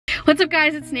What's up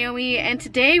guys, it's Naomi, and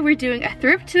today we're doing a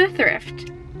thrift to the thrift.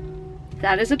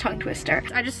 That is a tongue twister.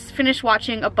 I just finished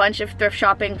watching a bunch of thrift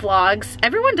shopping vlogs.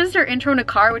 Everyone does their intro in a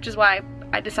car, which is why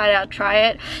I decided I'd try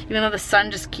it, even though the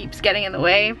sun just keeps getting in the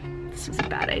way. This was a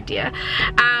bad idea.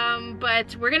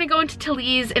 But we're gonna go into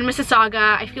Talize in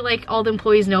Mississauga. I feel like all the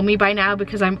employees know me by now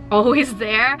because I'm always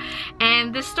there.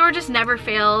 And this store just never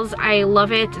fails. I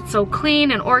love it. It's so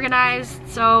clean and organized.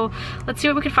 So let's see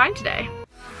what we can find today.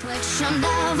 Put your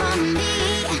love on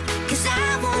me, 'cause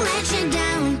I won't let you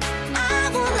down.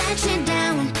 I won't let you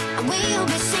down. I will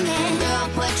be singing. Girl,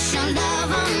 put your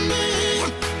love on me.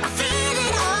 I feel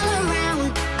it all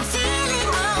around. I feel it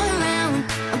all around.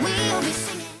 I will be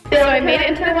singing. So I made it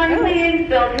into the one, please.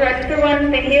 Bill direct for one,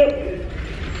 thank you.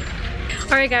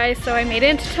 Alright guys, so I made it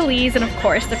into Talize, and of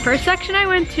course the first section I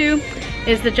went to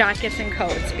is the jackets and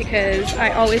coats because I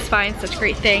always find such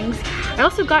great things. I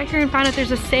also got here and found out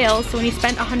there's a sale, so when you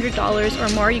spend $100 or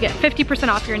more, you get 50%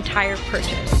 off your entire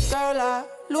purchase. Girl, I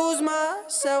lose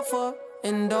myself up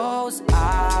in those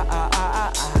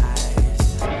eyes.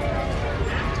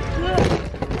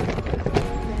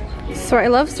 So I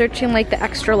love searching like the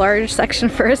extra large section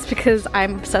first because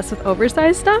I'm obsessed with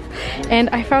oversized stuff, and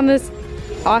I found this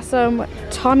awesome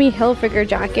Tommy Hilfiger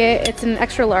jacket. It's an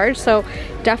extra large, so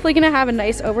definitely gonna have a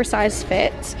nice oversized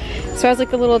fit. So it has like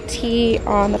the little T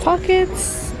on the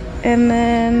pockets, and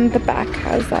then the back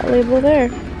has that label there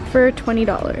for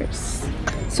 $20.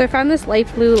 So I found this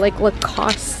light blue like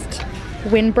Lacoste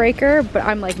windbreaker, but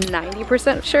I'm like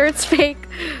 90% sure it's fake.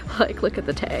 Like, look at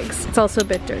the tags. It's also a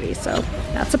bit dirty, so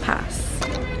that's a pass.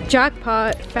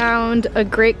 Jackpot, found a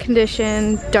great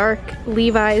condition dark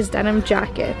Levi's denim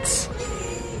jacket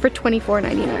for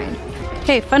 $24.99.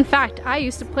 Hey, fun fact, I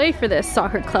used to play for this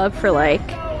soccer club for like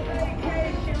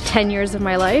 10 years of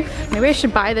my life. Maybe I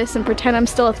should buy this and pretend I'm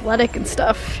still athletic and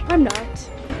stuff. I'm not.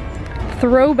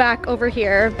 Throwback over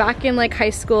here, back in like high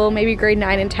school, maybe grade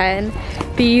 9 and 10,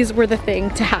 these were the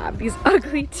thing to have, these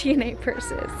ugly TNA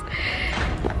purses.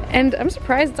 And I'm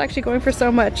surprised it's actually going for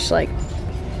so much, like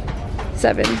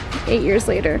 7, 8 years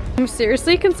later. I'm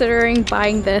seriously considering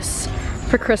buying this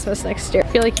for Christmas next year. I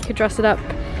feel like you could dress it up,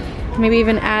 maybe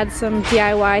even add some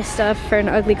DIY stuff for an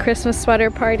ugly Christmas sweater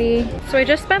party. So I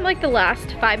just spent like the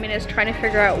last 5 minutes trying to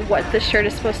figure out what this shirt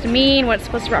is supposed to mean, what it's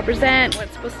supposed to represent, what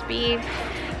it's supposed to be.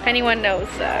 If anyone knows,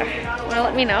 wanna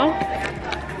let me know?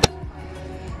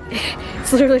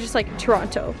 It's literally just like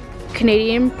Toronto.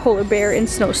 Canadian polar bear in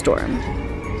snowstorm.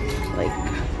 Like,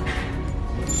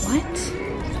 what?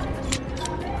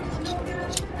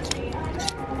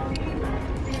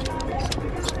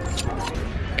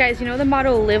 Guys, you know the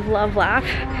motto, live, love, laugh?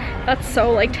 That's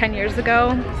so like 10 years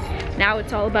ago. Now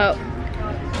it's all about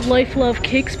life, love,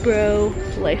 kicks, bro.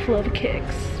 Life, love,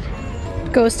 kicks.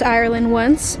 Goes to Ireland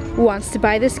once, wants to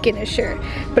buy this Guinness shirt.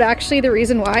 But actually the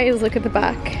reason why is look at the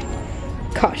back.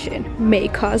 Caution, may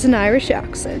cause an Irish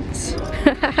accent.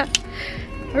 I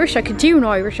wish I could do an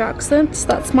Irish accent.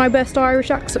 That's my best Irish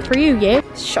accent for you, yeah?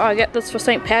 Shall I get this for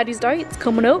St. Paddy's Day? It's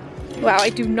coming up. Wow, I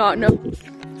do not know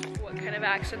what kind of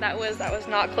accent that was. That was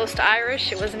not close to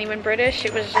Irish. It wasn't even British.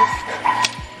 It was just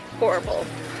horrible,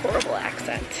 horrible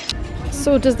accent.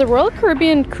 So does the Royal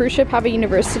Caribbean cruise ship have a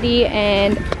university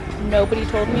and nobody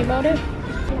told me about it?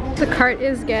 The cart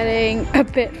is getting a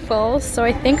bit full, so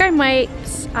I think I might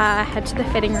head to the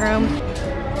fitting room.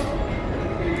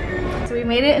 So we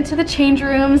made it into the change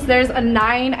rooms. There's a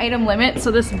 9-item limit, so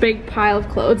this big pile of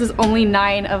clothes is only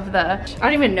 9 of the, I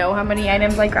don't even know how many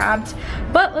items I grabbed,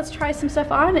 but let's try some stuff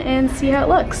on and see how it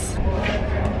looks.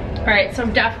 All right, so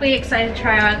I'm definitely excited to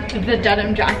try on the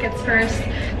denim jackets first.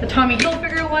 The Tommy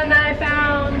Hilfiger one that I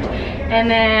found, and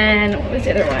then, what was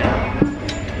the other one?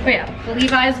 Oh yeah, the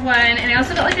Levi's one, and I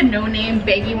also got like a no-name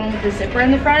baggy one with the zipper in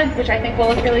the front, which I think will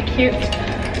look really cute.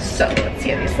 So let's see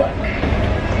how these look.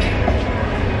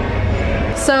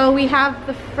 So we have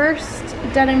the first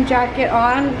denim jacket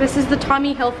on. This is the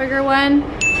Tommy Hilfiger one.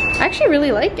 I actually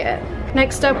really like it.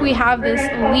 Next up we have this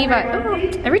Levi. Oh,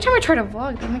 every time I try to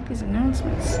vlog, they make these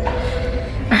announcements.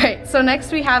 All right, so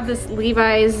next we have this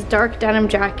Levi's dark denim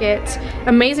jacket.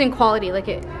 Amazing quality, like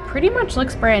it pretty much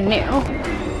looks brand new.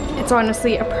 It's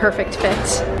honestly a perfect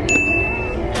fit.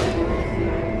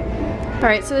 All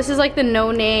right, so this is like the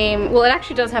no-name, well, it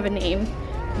actually does have a name,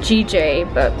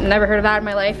 GJ, but never heard of that in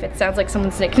my life. It sounds like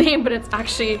someone's nickname, but it's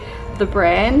actually the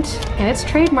brand, and it's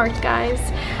trademarked, guys.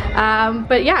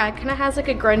 But yeah, it kind of has like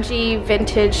a grungy,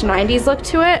 vintage 90s look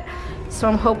to it. So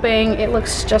I'm hoping it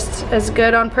looks just as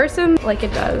good on person like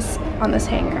it does on this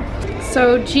hanger.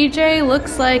 So GJ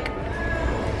looks like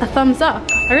a thumbs up.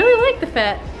 I really like the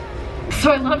fit.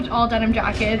 So I loved all denim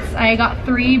jackets. I got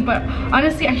 3, but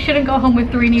honestly I shouldn't go home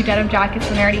with 3 new denim jackets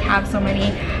when I already have so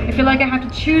many. I feel like I have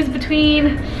to choose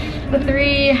between the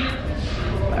 3.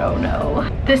 Oh no.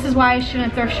 This is why I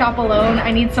shouldn't thrift shop alone.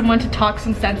 I need someone to talk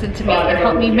some sense into me and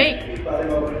help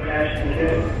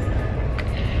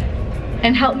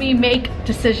me make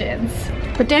decisions.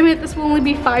 But damn it, this will only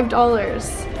be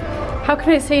 $5. How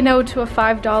can I say no to a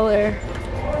 $5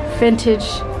 vintage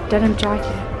denim jacket?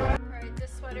 Alright,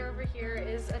 this sweater over here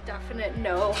is a definite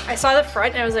no. I saw the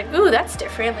front and I was like, ooh, that's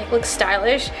different, like looks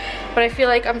stylish, but I feel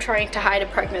like I'm trying to hide a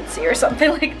pregnancy or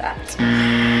something like that.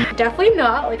 Definitely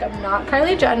not, like I'm not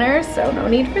Kylie Jenner, so no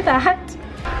need for that.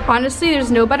 Honestly, there's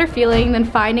no better feeling than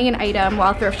finding an item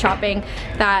while thrift shopping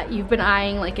that you've been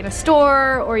eyeing like in a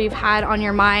store or you've had on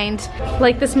your mind.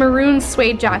 Like this maroon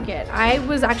suede jacket. I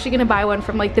was actually gonna buy one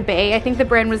from like the Bay. I think the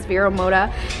brand was Vero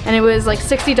Moda and it was like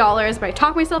 $60, but I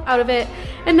talked myself out of it.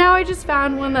 And now I just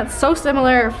found one that's so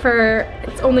similar for,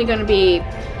 it's only gonna be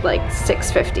like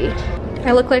 $6.50.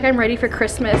 I look like I'm ready for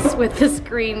Christmas with this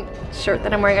green shirt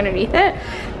that I'm wearing underneath it.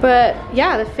 But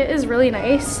yeah, the fit is really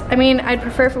nice. I mean, I'd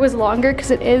prefer if it was longer because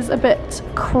it is a bit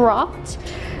cropped,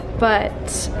 but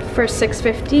for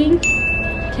 $6.50,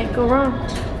 can't go wrong.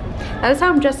 That is how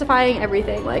I'm justifying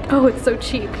everything. Like, oh, it's so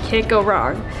cheap, can't go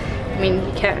wrong. I mean,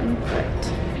 you can, but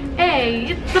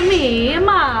hey, it's me,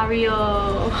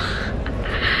 Mario.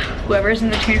 Whoever's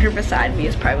in the change room beside me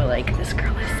is probably like, this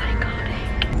girl is psychotic.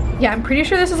 Yeah, I'm pretty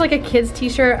sure this is like a kid's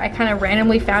t-shirt. I kind of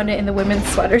randomly found it in the women's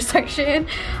sweater section.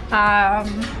 I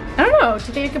don't know, do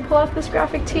you think I could pull off this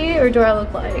graphic tee or do I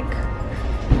look like,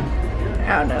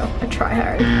 I don't know, a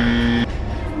tryhard?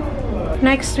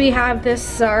 Next we have this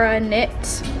Zara knit.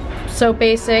 So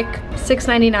basic,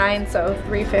 $6.99, so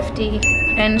 $3.50.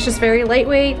 And it's just very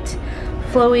lightweight,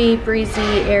 flowy, breezy,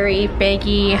 airy,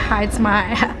 baggy, hides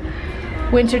my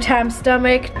wintertime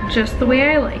stomach just the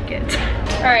way I like it.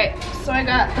 All right, so I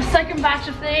got the second batch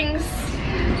of things.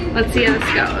 Let's see how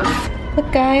this goes.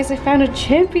 Look guys, I found a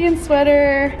Champion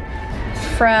sweater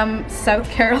from South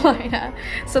Carolina.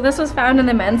 So this was found in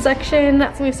the men's section.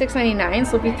 That's only $6.99,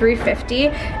 so it'll be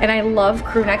 $3.50. And I love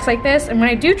crew necks like this. And when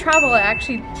I do travel, I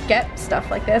actually get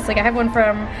stuff like this. Like I have one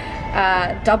from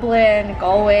Dublin,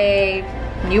 Galway,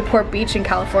 Newport Beach in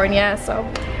California. So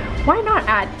why not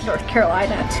add North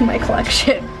Carolina to my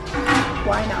collection?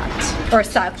 Why not? Or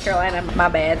South Carolina, my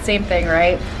bad, same thing,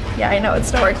 right? Yeah, I know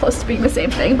it's nowhere close to being the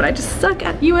same thing, but I just suck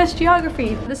at US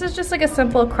geography. This is just like a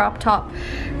simple crop top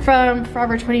from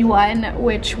Forever 21,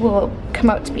 which will come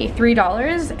out to be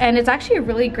 $3. And it's actually a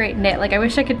really great knit. Like I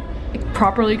wish I could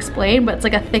properly explain, but it's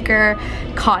like a thicker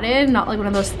cotton, not like one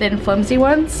of those thin flimsy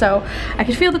ones. So I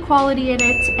could feel the quality in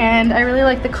it and I really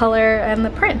like the color and the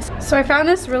print. So I found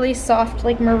this really soft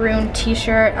like maroon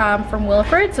t-shirt from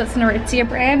Wilford. So it's an Aritzia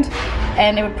brand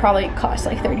and it would probably cost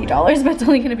like $30, but it's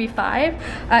only gonna be $5.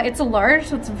 It's a large,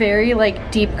 so it's very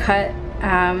like deep cut.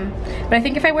 But I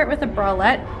think if I wear it with a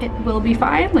bralette, it will be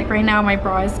fine. Like right now my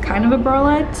bra is kind of a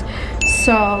bralette,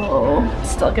 so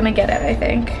still gonna get it, I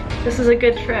think. This is a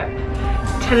good trip.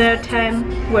 10 out of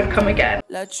 10, would come again.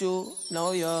 Let you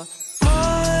know you're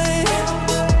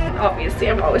Obviously,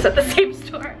 I'm always at the same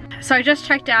store. So I just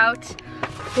checked out.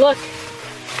 Look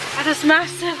at this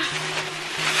massive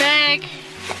bag.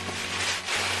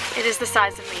 It is the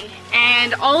size of me.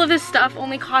 And all of this stuff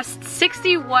only cost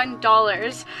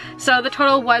 $61. So the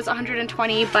total was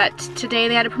 $120, but today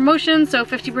they had a promotion, so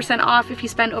 50% off if you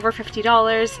spend over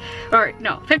 $50. Or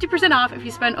no, 50% off if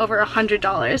you spend over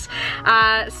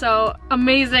 $100. So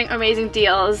amazing, amazing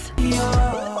deals.